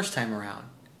work the first time around.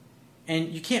 And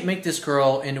you can't make this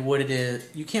girl into what it is.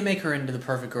 You can't make her into the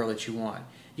perfect girl that you want.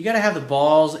 You got to have the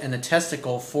balls and the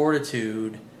testicle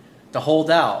fortitude to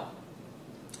hold out.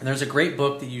 And there's a great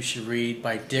book that you should read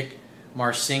by Dick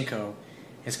Marcinko.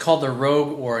 It's called The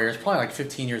Rogue Warrior. It's probably like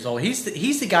 15 years old. He's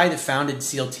the guy that founded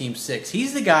SEAL Team 6.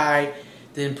 He's the guy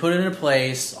then put into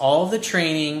place all of the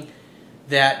training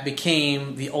that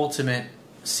became the ultimate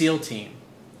SEAL team.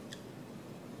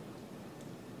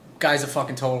 Guy's a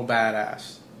fucking total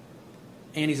badass.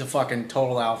 And he's a fucking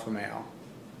total alpha male.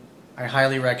 I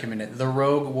highly recommend it. The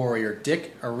Rogue Warrior,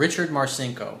 Richard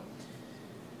Marcinko.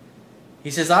 He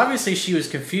says, obviously she was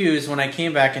confused when I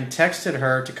came back and texted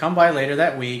her to come by later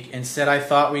that week and said I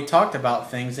thought we talked about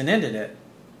things and ended it.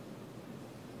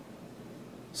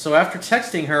 So after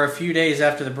texting her a few days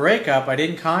after the breakup, I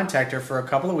didn't contact her for a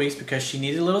couple of weeks because she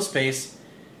needed a little space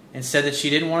and said that she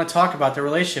didn't want to talk about the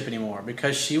relationship anymore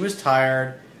because she was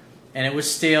tired and it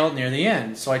was stale near the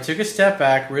end. So I took a step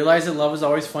back, realized that love is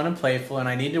always fun and playful, and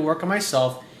I needed to work on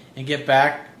myself and get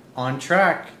back on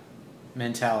track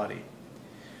mentality.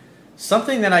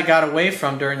 Something that I got away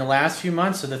from during the last few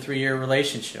months of the 3-year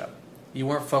relationship. You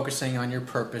weren't focusing on your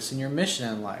purpose and your mission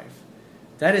in life.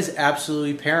 That is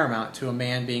absolutely paramount to a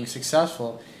man being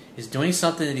successful, is doing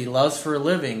something that he loves for a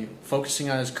living, focusing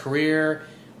on his career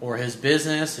or his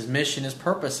business, his mission, his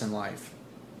purpose in life.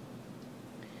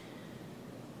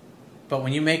 But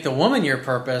when you make the woman your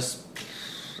purpose,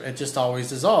 it just always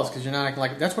dissolves because you're not acting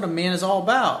like that's what a man is all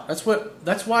about.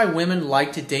 That's why women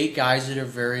like to date guys that are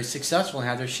very successful and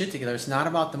have their shit together. It's not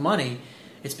about the money.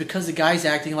 It's because the guy's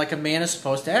acting like a man is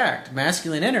supposed to act.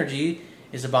 Masculine energy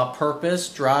is about purpose,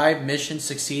 drive, mission,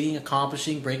 succeeding,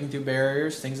 accomplishing, breaking through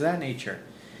barriers, things of that nature.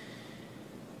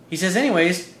 He says,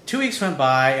 anyways, 2 weeks went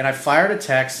by and I fired a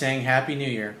text saying, Happy New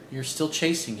Year. You're still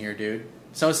chasing here, dude.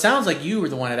 So it sounds like you were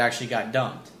the one that actually got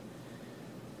dumped.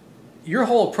 Your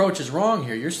whole approach is wrong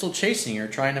here. You're still chasing her,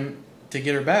 trying to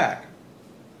get her back.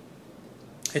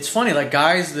 It's funny, like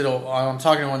guys I'm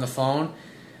talking to on the phone,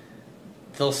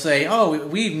 they'll say, oh,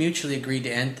 we mutually agreed to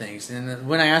end things. And then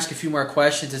when I ask a few more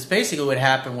questions, it's basically what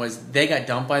happened was they got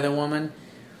dumped by the woman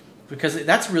because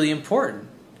that's really important.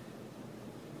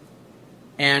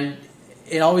 And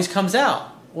it always comes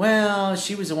out. Well,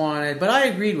 she was wanted, but I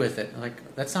agreed with it.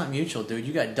 Like, that's not mutual, dude.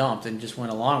 You got dumped and just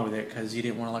went along with it because you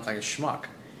didn't want to look like a schmuck.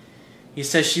 He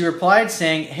says, she replied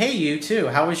saying, hey, you too,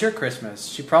 how was your Christmas?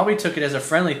 She probably took it as a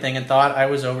friendly thing and thought I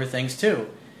was over things too.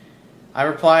 I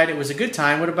replied, it was a good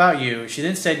time, what about you? She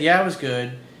then said, yeah, it was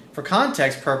good. For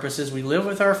context purposes, we live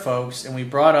with our folks and we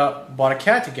bought a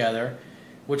cat together,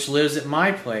 which lives at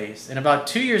my place, and about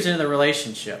 2 years into the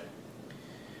relationship.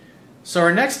 So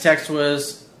her next text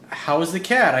was, how was the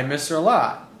cat? I miss her a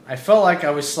lot. I felt like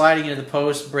I was sliding into the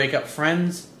post-breakup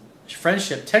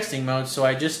friendship texting mode, so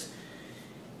I just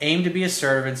aimed to be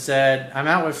assertive and said, I'm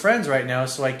out with friends right now,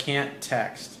 so I can't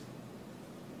text.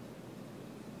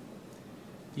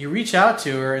 You reach out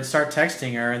to her and start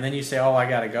texting her, and then you say, oh, I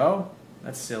gotta go?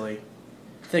 That's silly.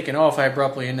 Thinking, oh, if I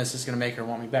abruptly end this, it's going to make her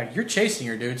want me back. You're chasing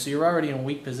her, dude, so you're already in a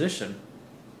weak position.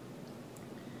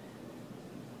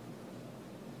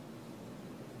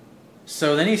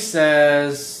 So then he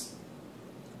says,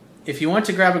 if you want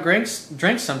to grab a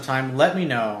drink sometime, let me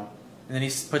know. And then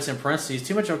he puts in parentheses,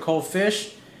 too much of a cold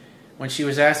fish, when she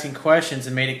was asking questions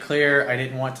and made it clear I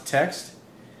didn't want to text.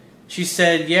 She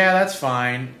said, yeah, that's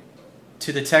fine,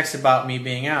 to the text about me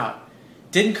being out.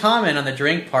 Didn't comment on the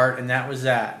drink part, and that was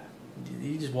that.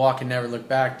 You just walk and never look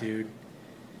back, dude.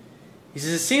 He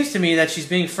says, it seems to me that she's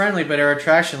being friendly, but her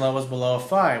attraction level is below a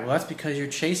 5. Well, that's because you're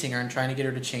chasing her and trying to get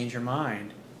her to change her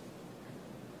mind.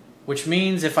 Which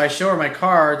means if I show her my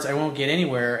cards, I won't get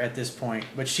anywhere at this point.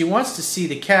 But she wants to see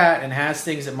the cat and has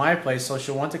things at my place, so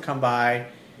she'll want to come by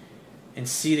and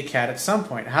see the cat at some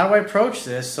point. How do I approach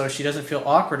this so she doesn't feel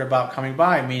awkward about coming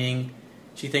by, meaning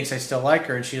she thinks I still like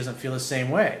her and she doesn't feel the same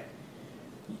way?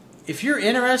 If you're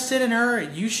interested in her,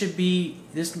 you should be,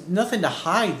 there's nothing to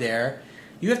hide there.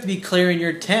 You have to be clear in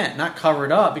your intent, not cover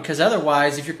it up, because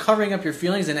otherwise, if you're covering up your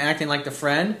feelings and acting like the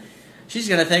friend, she's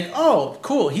going to think, oh,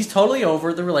 cool, he's totally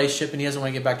over the relationship and he doesn't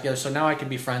want to get back together, so now I can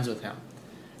be friends with him.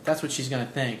 That's what she's going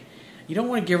to think. You don't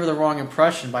want to give her the wrong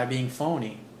impression by being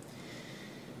phony.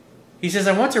 He says,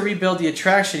 I want to rebuild the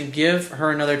attraction and give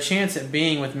her another chance at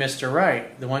being with Mr.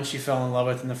 Right, the one she fell in love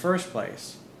with in the first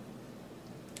place.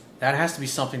 That has to be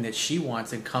something that she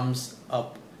wants and comes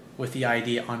up with the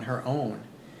idea on her own.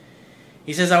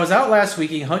 He says, I was out last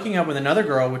weekend hooking up with another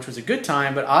girl, which was a good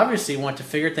time, but obviously want to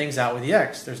figure things out with the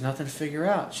ex. There's nothing to figure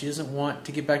out. She doesn't want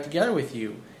to get back together with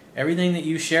you. Everything that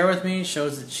you share with me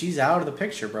shows that she's out of the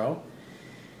picture, bro.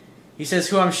 He says,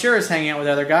 who I'm sure is hanging out with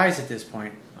other guys at this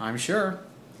point. I'm sure.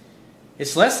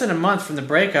 It's less than a month from the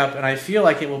breakup, and I feel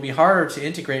like it will be harder to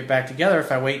integrate back together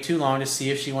if I wait too long to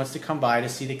see if she wants to come by to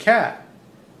see the cat.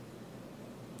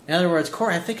 In other words,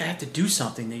 Corey, I think I have to do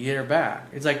something to get her back.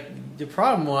 It's like, the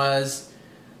problem was,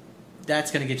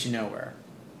 that's going to get you nowhere.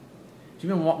 If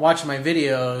you've been watching my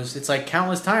videos, it's like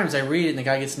countless times I read it and the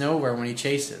guy gets nowhere when he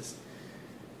chases.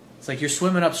 It's like you're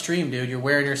swimming upstream, dude. You're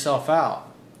wearing yourself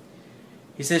out.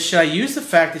 He says, should I use the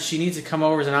fact that she needs to come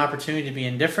over as an opportunity to be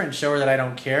indifferent and show her that I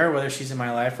don't care whether she's in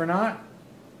my life or not?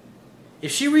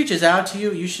 If she reaches out to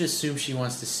you, you should assume she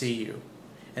wants to see you.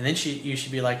 And then you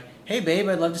should be like, hey, babe,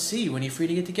 I'd love to see you when you're free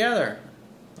to get together.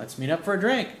 Let's meet up for a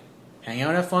drink. Hang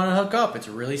out, have fun, and hook up. It's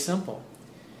really simple.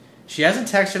 She hasn't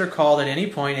texted or called at any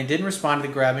point and didn't respond to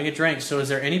the grabbing a drink, so is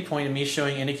there any point in me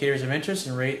showing indicators of interest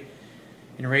and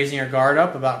raising her guard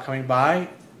up about coming by?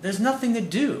 There's nothing to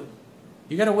do.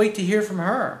 You got to wait to hear from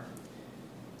her.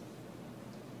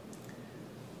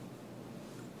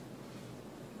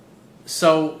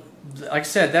 So, like I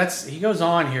said, he goes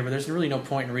on here, but there's really no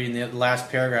point in reading the last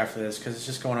paragraph of this because it's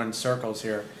just going on in circles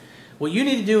here. What you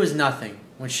need to do is nothing.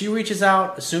 When she reaches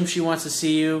out, assume she wants to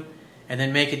see you, and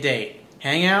then make a date.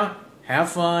 Hang out,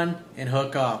 have fun, and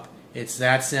hook up. It's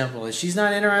that simple. If she's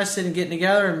not interested in getting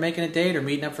together and making a date or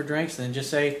meeting up for drinks, then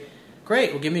just say,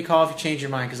 great, well, give me a call if you change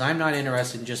your mind, because I'm not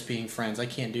interested in just being friends. I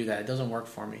can't do that. It doesn't work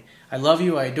for me. I love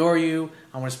you. I adore you.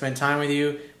 I want to spend time with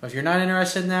you. But if you're not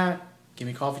interested in that, give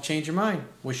me a call if you change your mind.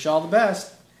 Wish you all the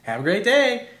best. Have a great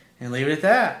day. And leave it at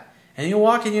that. And you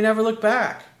walk and you never look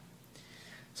back.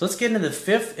 So let's get into the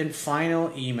fifth and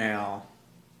final email.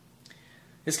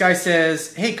 This guy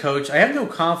says, hey, coach, I have no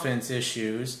confidence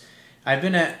issues. I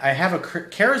have a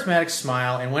charismatic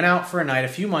smile and went out for a night a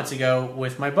few months ago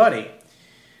with my buddy.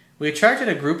 We attracted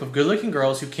a group of good-looking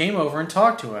girls who came over and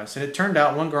talked to us, and it turned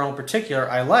out one girl in particular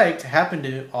I liked happened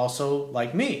to also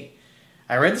like me.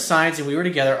 I read the signs and we were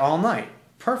together all night.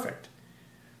 Perfect.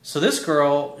 So this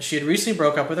girl, she had recently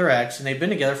broke up with her ex, and they'd been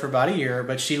together for about a year,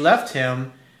 but she left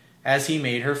him as he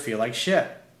made her feel like shit.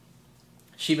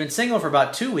 She'd been single for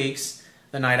about 2 weeks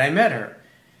the night I met her.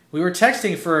 We were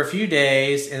texting for a few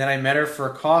days, and then I met her for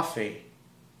coffee.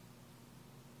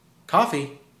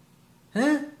 Coffee?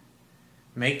 Huh?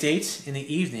 Make dates in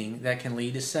the evening that can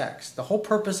lead to sex. The whole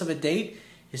purpose of a date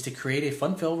is to create a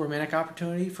fun-filled romantic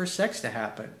opportunity for sex to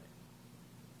happen.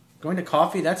 Going to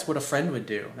coffee, that's what a friend would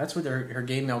do. That's what her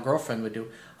gay male girlfriend would do.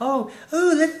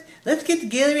 Let's get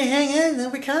together and hang out and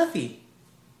have a coffee.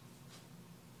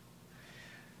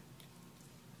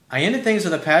 I ended things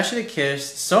with a passionate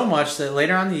kiss so much that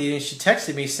later on in the evening she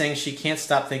texted me saying she can't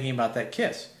stop thinking about that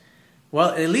kiss.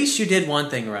 Well, at least you did one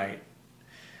thing right.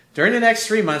 During the next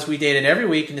 3 months, we dated every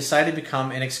week and decided to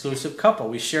become an exclusive couple.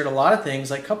 We shared a lot of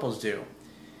things like couples do.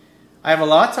 I have a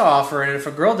lot to offer, and if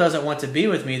a girl doesn't want to be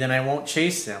with me, then I won't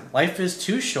chase them. Life is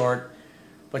too short,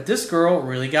 but this girl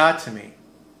really got to me.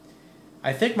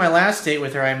 I think my last date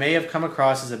with her I may have come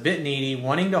across as a bit needy,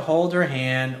 wanting to hold her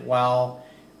hand while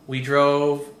we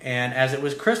drove, and as it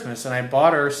was Christmas, and I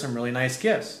bought her some really nice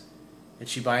gifts. Did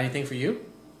she buy anything for you?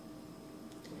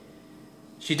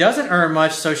 She doesn't earn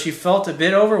much, so she felt a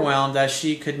bit overwhelmed as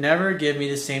she could never give me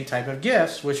the same type of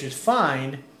gifts, which is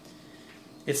fine.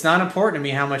 It's not important to me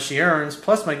how much she earns,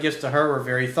 plus my gifts to her were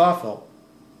very thoughtful.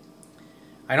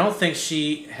 I don't think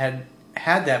she had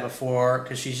that before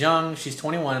because she's young, she's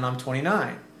 21 and I'm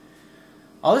 29.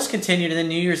 All this continued and then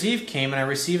New Year's Eve came and I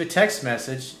received a text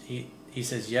message, he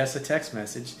says yes, a text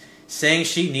message, saying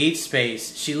she needs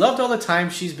space. She loved all the time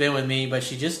she's been with me, but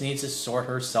she just needs to sort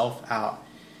herself out.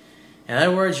 In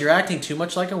other words, you're acting too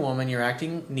much like a woman, you're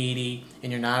acting needy,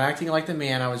 and you're not acting like the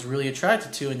man I was really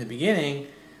attracted to in the beginning,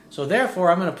 so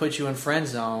therefore I'm going to put you in friend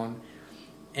zone,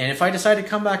 and if I decide to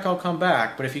come back, I'll come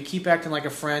back, but if you keep acting like a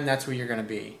friend, that's where you're going to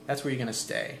be. That's where you're going to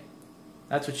stay.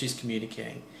 That's what she's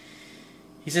communicating.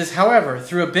 He says, however,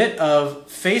 through a bit of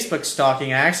Facebook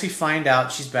stalking, I actually find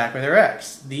out she's back with her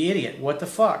ex. The idiot. What the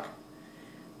fuck?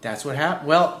 That's what happened.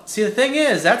 Well, see, the thing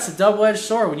is, that's a double-edged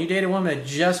sword. When you date a woman that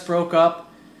just broke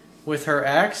up with her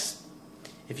ex,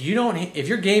 if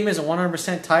your game isn't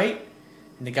 100% tight,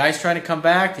 and the guy's trying to come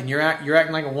back, and you're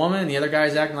acting like a woman, and the other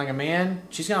guy's acting like a man,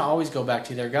 she's gonna always go back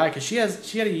to the other guy because she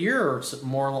had a year or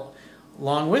more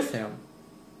along with him.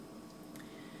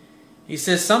 He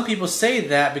says some people say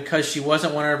that because she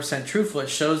wasn't 100% truthful, it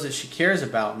shows that she cares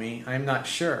about me. I'm not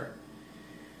sure.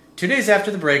 2 days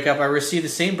after the breakup, I received the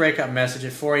same breakup message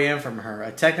at 4 a.m. from her.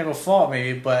 A technical fault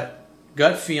maybe, but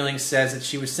gut feeling says that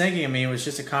she was thinking of me was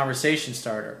just a conversation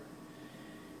starter.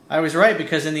 I was right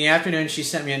because in the afternoon she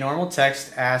sent me a normal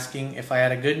text asking if I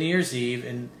had a good New Year's Eve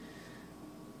and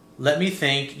let me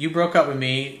think you broke up with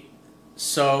me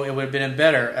so it would have been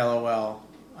better, LOL.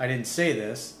 I didn't say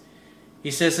this. He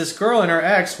says this girl and her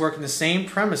ex work in the same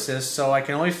premises, so I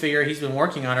can only figure he's been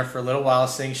working on her for a little while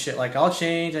saying shit like I'll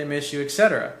change, I miss you,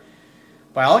 etc.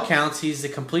 By all accounts, he's the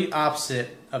complete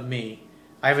opposite of me.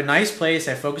 I have a nice place,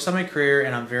 I focus on my career,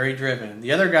 and I'm very driven.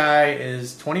 The other guy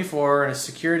is 24 and a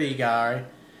security guy,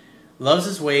 loves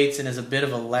his weights, and is a bit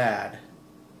of a lad.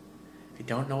 If you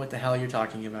don't know what the hell you're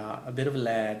talking about, a bit of a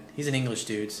lad. He's an English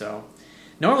dude, so...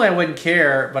 Normally I wouldn't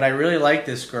care, but I really like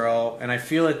this girl, and I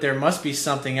feel that there must be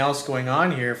something else going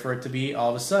on here for it to be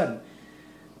all of a sudden.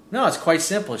 No, it's quite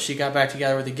simple. She got back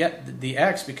together with the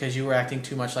ex because you were acting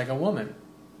too much like a woman.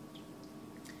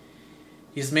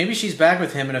 He says maybe she's back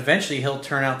with him and eventually he'll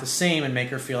turn out the same and make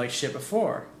her feel like shit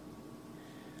before.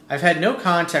 I've had no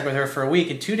contact with her for a week,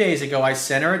 and 2 days ago I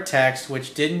sent her a text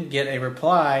which didn't get a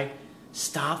reply.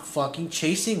 Stop fucking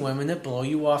chasing women that blow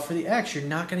you off for the ex. You're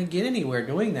not going to get anywhere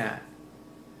doing that.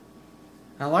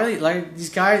 Now, like these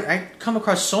guys, I come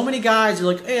across so many guys who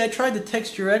are like, hey, I tried the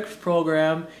Text Your Ex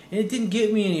program and it didn't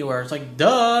get me anywhere. It's like,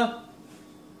 duh.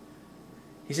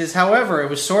 He says, however,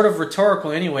 it was sort of rhetorical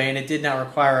anyway and it did not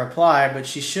require a reply, but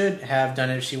she should have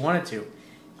done it if she wanted to.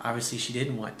 Obviously, she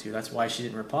didn't want to. That's why she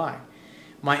didn't reply.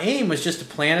 My aim was just to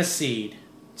plant a seed.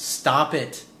 Stop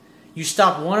it. You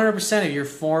stop 100% of your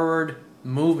forward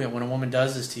movement when a woman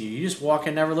does this to you. You just walk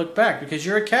and never look back because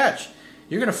you're a catch.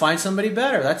 You're going to find somebody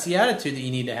better. That's the attitude that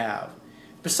you need to have.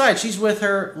 Besides, she's with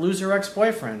her loser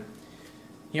ex-boyfriend.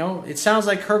 You know, it sounds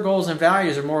like her goals and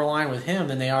values are more aligned with him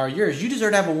than they are yours. You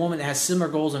deserve to have a woman that has similar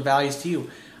goals and values to you.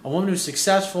 A woman who's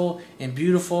successful and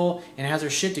beautiful and has her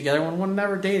shit together. One would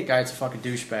never date a guy that's a fucking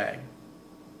douchebag.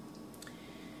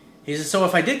 He says, so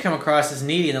if I did come across as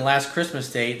needy in the last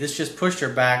Christmas date, this just pushed her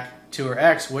back to her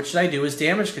ex. What should I do as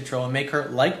damage control and make her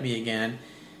like me again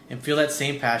and feel that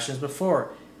same passion as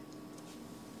before?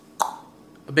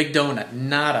 A big donut.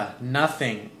 Nada.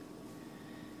 Nothing.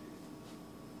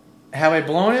 Have I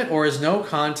blown it, or is no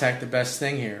contact the best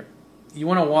thing here? You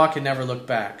want to walk and never look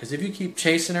back. Because if you keep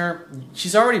chasing her, she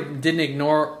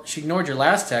ignored your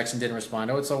last text and didn't respond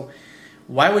to it. So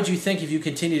why would you think if you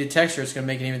continue to text her it's going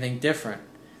to make anything different?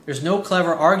 There's no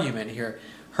clever argument here.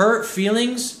 Her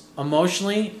feelings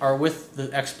emotionally are with the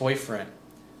ex-boyfriend.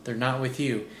 They're not with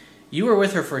you. You were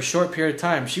with her for a short period of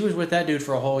time. She was with that dude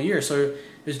for a whole year. So it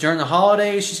was during the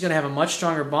holidays. She's going to have a much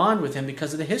stronger bond with him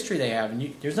because of the history they have.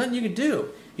 And there's nothing you can do.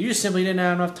 You just simply didn't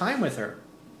have enough time with her.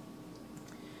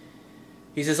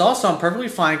 He says, also, I'm perfectly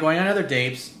fine going on other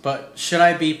dates, but should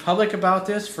I be public about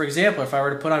this? For example, if I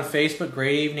were to put on Facebook,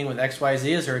 great evening with XYZ,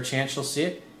 is there a chance she'll see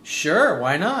it? Sure,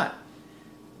 why not?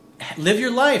 Live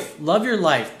your life. Love your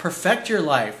life. Perfect your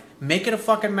life. Make it a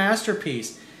fucking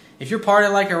masterpiece. If you're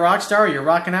partying like a rock star, or you're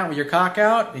rocking out with your cock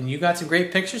out, and you got some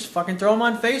great pictures, fucking throw them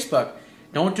on Facebook.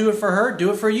 Don't do it for her.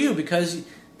 Do it for you, because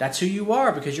that's who you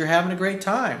are, because you're having a great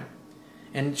time.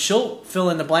 And she'll fill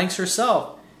in the blanks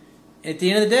herself. At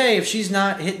the end of the day, if she's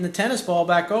not hitting the tennis ball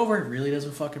back over, it really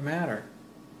doesn't fucking matter.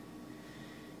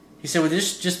 He said, would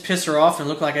this just piss her off and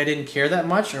look like I didn't care that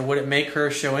much? Or would it make her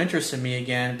show interest in me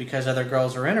again because other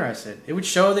girls are interested? It would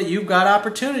show that you've got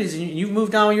opportunities and you've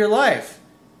moved on with your life.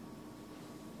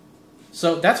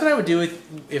 So that's what I would do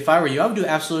if I were you. I would do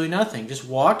absolutely nothing. Just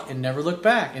walk and never look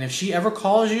back. And if she ever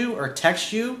calls you or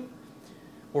texts you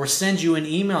or sends you an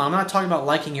email, I'm not talking about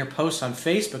liking your posts on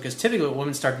Facebook, because typically what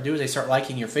women start to do is they start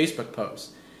liking your Facebook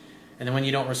posts. And then when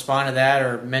you don't respond to that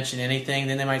or mention anything,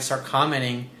 then they might start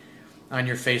commenting on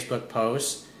your Facebook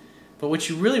posts. But what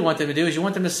you really want them to do is you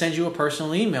want them to send you a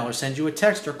personal email or send you a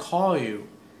text or call you.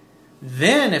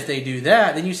 Then if they do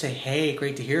that, then you say, hey,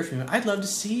 great to hear from you. I'd love to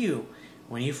see you.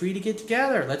 When are you free to get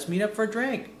together? Let's meet up for a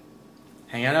drink.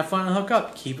 Hang out, have fun, and hook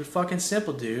up. Keep it fucking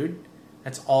simple, dude.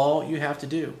 That's all you have to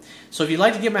do. So if you'd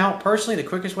like to get my help personally, the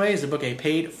quickest way is to book a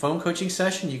paid phone coaching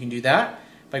session. You can do that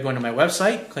by going to my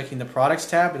website, clicking the products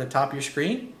tab at the top of your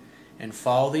screen, and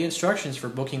follow the instructions for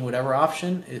booking whatever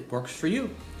option it works for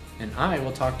you. And I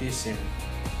will talk to you soon.